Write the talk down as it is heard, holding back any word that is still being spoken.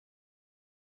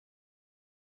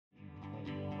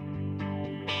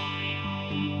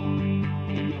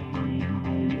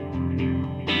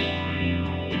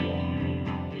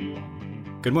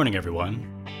Good morning,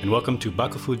 everyone, and welcome to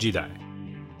Bakufu Jidai.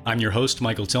 I'm your host,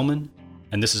 Michael Tillman,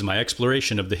 and this is my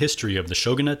exploration of the history of the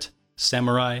shogunate,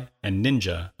 samurai, and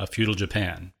ninja of feudal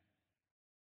Japan.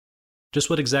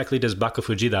 Just what exactly does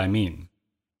Bakufu Jidai mean?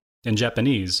 In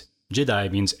Japanese,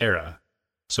 Jidai means era,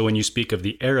 so when you speak of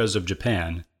the eras of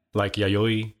Japan, like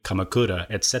Yayoi, Kamakura,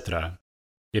 etc.,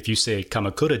 if you say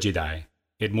Kamakura Jidai,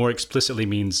 it more explicitly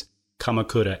means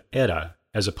Kamakura era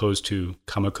as opposed to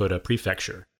Kamakura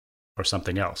Prefecture, or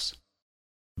something else.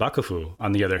 Bakufu,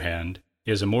 on the other hand,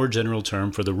 is a more general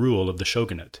term for the rule of the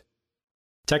shogunate.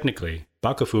 Technically,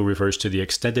 Bakufu refers to the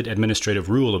extended administrative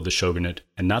rule of the shogunate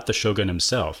and not the shogun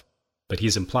himself, but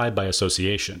he's implied by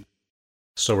association.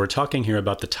 So we're talking here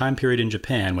about the time period in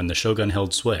Japan when the shogun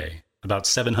held sway, about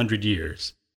 700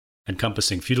 years,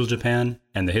 encompassing feudal Japan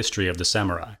and the history of the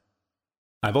samurai.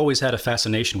 I've always had a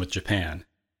fascination with Japan,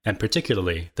 and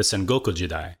particularly the Sengoku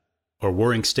Jidai, or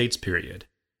Warring States period.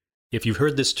 If you've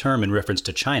heard this term in reference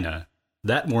to China,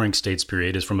 that Warring States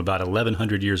period is from about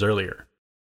 1100 years earlier.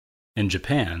 In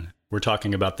Japan, we're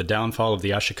talking about the downfall of the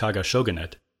Ashikaga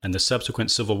shogunate and the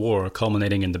subsequent civil war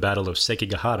culminating in the Battle of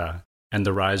Sekigahara and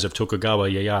the rise of Tokugawa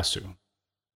Ieyasu.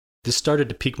 This started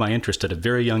to pique my interest at a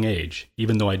very young age,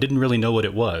 even though I didn't really know what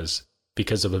it was,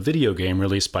 because of a video game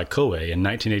released by Koei in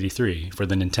 1983 for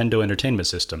the Nintendo Entertainment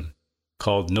System,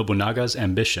 called Nobunaga's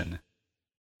Ambition.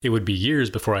 It would be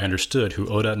years before I understood who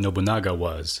Oda Nobunaga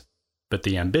was, but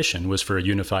the ambition was for a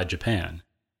unified Japan,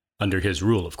 under his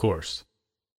rule, of course.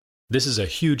 This is a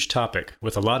huge topic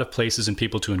with a lot of places and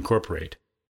people to incorporate,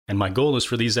 and my goal is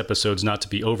for these episodes not to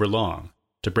be overlong,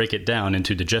 to break it down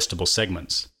into digestible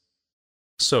segments.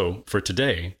 So, for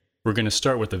today, we're going to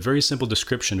start with a very simple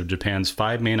description of Japan's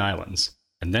 5 main islands,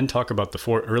 and then talk about the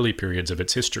 4 early periods of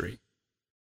its history.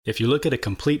 If you look at a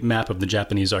complete map of the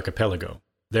Japanese archipelago,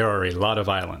 there are a lot of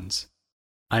islands.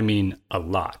 I mean, a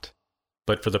lot.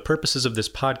 But for the purposes of this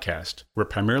podcast, we're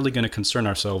primarily going to concern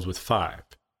ourselves with 5.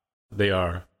 They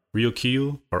are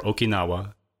Ryukyu, or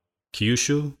Okinawa,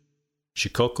 Kyushu,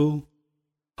 Shikoku,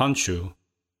 Honshu,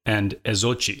 and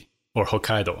Ezochi, or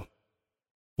Hokkaido.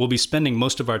 We'll be spending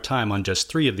most of our time on just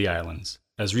 3 of the islands,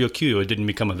 as Ryukyu didn't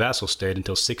become a vassal state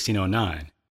until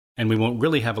 1609, and we won't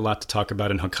really have a lot to talk about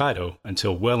in Hokkaido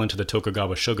until well into the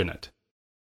Tokugawa shogunate.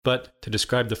 But to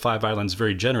describe the 5 islands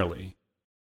very generally,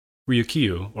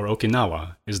 Ryukyu, or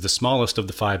Okinawa, is the smallest of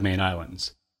the 5 main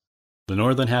islands. The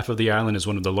northern half of the island is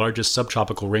one of the largest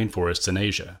subtropical rainforests in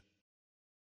Asia.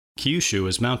 Kyushu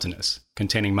is mountainous,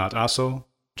 containing Mount Aso,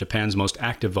 Japan's most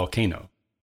active volcano.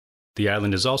 The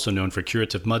island is also known for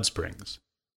curative mud springs.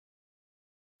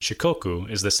 Shikoku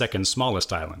is the second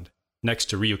smallest island, next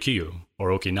to Ryukyu, or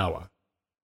Okinawa.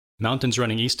 Mountains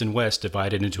running east and west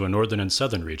divided into a northern and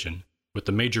southern region, with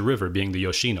the major river being the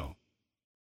Yoshino.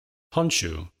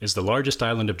 Honshu is the largest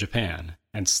island of Japan,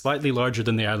 and slightly larger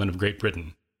than the island of Great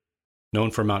Britain.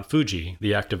 Known for Mount Fuji,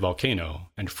 the active volcano,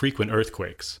 and frequent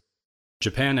earthquakes.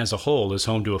 Japan as a whole is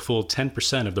home to a full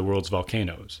 10% of the world's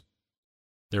volcanoes.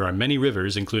 There are many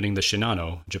rivers, including the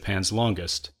Shinano, Japan's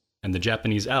longest, and the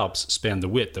Japanese Alps span the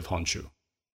width of Honshu.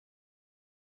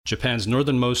 Japan's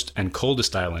northernmost and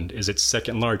coldest island is its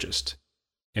second largest.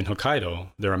 In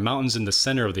Hokkaido, there are mountains in the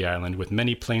center of the island with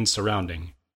many plains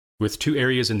surrounding, with 2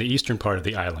 areas in the eastern part of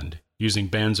the island, using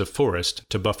bands of forest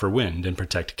to buffer wind and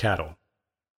protect cattle.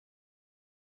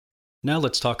 Now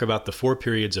let's talk about the 4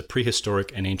 periods of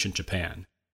prehistoric and ancient Japan.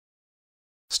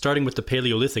 Starting with the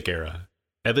Paleolithic era,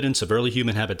 evidence of early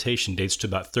human habitation dates to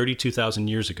about 32,000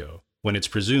 years ago, when it's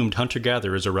presumed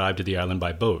hunter-gatherers arrived to the island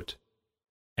by boat.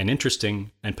 An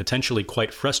interesting and potentially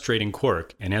quite frustrating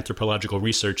quirk in anthropological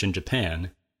research in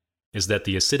Japan is that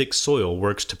the acidic soil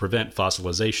works to prevent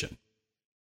fossilization.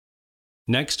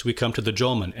 Next, we come to the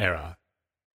Jomon era,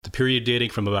 the period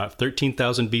dating from about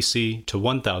 13,000 BC to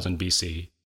 1000 BC,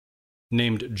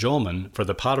 named Jomon for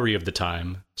the pottery of the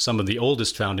time, some of the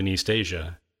oldest found in East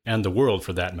Asia, and the world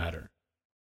for that matter.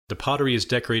 The pottery is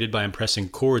decorated by impressing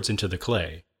cords into the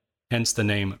clay, hence the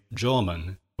name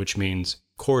Jomon, which means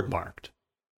cord-marked.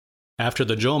 After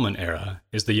the Jomon era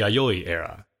is the Yayoi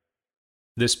era.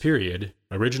 This period,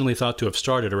 originally thought to have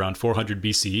started around 400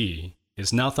 BCE,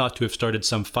 is now thought to have started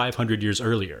some 500 years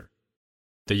earlier.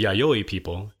 The Yayoi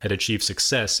people had achieved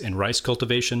success in rice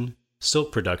cultivation,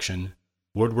 silk production,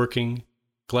 woodworking,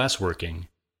 glassworking,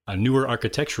 a newer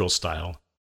architectural style,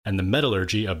 and the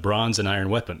metallurgy of bronze and iron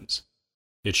weapons.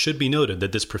 It should be noted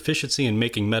that this proficiency in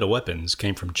making metal weapons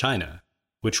came from China,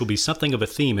 which will be something of a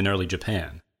theme in early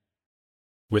Japan.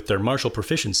 With their martial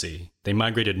proficiency, they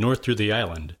migrated north through the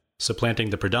island, supplanting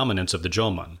the predominance of the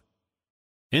Jomon.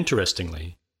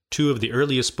 Interestingly, 2 of the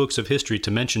earliest books of history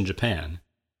to mention Japan,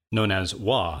 known as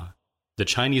Wa, The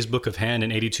Chinese Book of Han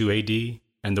in 82 AD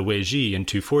and the Weiji in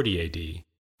 240 AD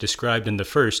described in the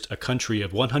first a country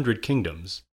of 100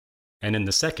 kingdoms, and in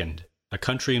the second, a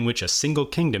country in which a single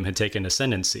kingdom had taken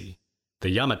ascendancy, the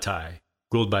Yamatai,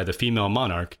 ruled by the female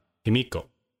monarch, Himiko.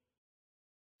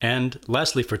 And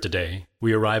lastly for today,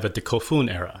 we arrive at the Kofun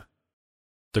era.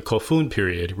 The Kofun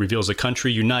period reveals a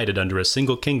country united under a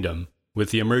single kingdom with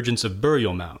the emergence of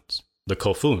burial mounds, the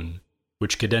Kofun,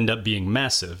 which could end up being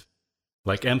massive,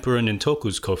 like Emperor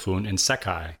Nintoku's Kofun in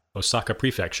Sakai, Osaka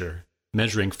Prefecture,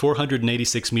 measuring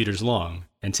 486 meters long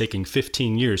and taking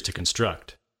 15 years to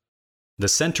construct. The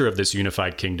center of this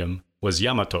unified kingdom was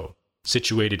Yamato,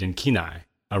 situated in Kinai,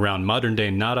 around modern-day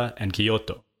Nara and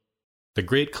Kyoto. The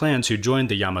great clans who joined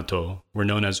the Yamato were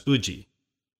known as Uji.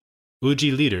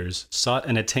 Uji leaders sought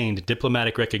and attained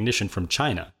diplomatic recognition from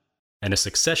China, and a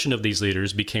succession of these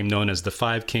leaders became known as the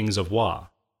Five Kings of Wa.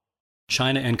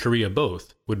 China and Korea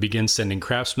both would begin sending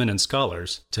craftsmen and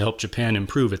scholars to help Japan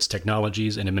improve its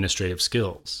technologies and administrative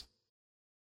skills.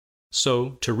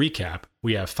 So, to recap,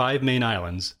 we have 5 main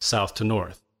islands south to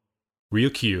north: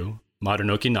 Ryukyu, modern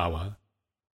Okinawa,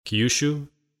 Kyushu,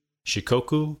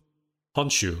 Shikoku,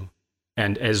 Honshu,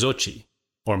 and Ezochi,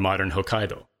 or modern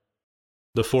Hokkaido.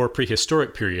 The 4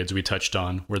 prehistoric periods we touched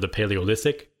on were the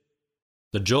Paleolithic,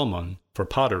 the Jomon for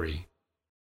pottery,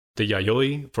 the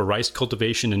Yayoi for rice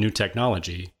cultivation and new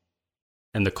technology,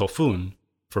 and the Kofun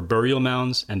for burial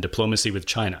mounds and diplomacy with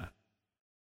China.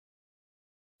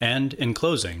 And in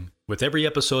closing, with every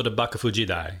episode of Bakufu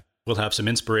Jidai, we'll have some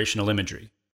inspirational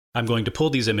imagery. I'm going to pull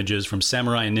these images from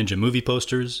samurai and ninja movie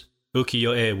posters,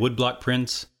 ukiyo-e woodblock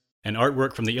prints, and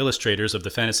artwork from the illustrators of the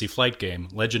fantasy flight game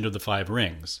Legend of the Five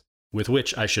Rings, with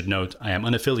which, I should note, I am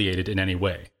unaffiliated in any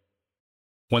way.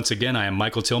 Once again, I am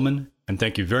Michael Tillman, and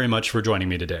thank you very much for joining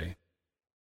me today.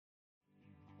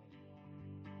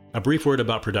 A brief word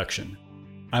about production.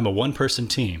 I'm a one-person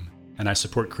team, and I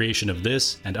support creation of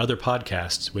this and other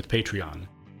podcasts with Patreon.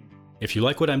 If you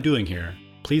like what I'm doing here,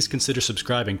 please consider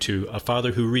subscribing to A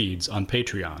Father Who Reads on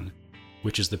Patreon,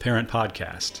 which is the parent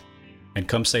podcast, and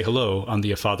come say hello on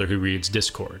the A Father Who Reads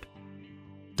Discord.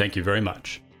 Thank you very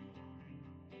much.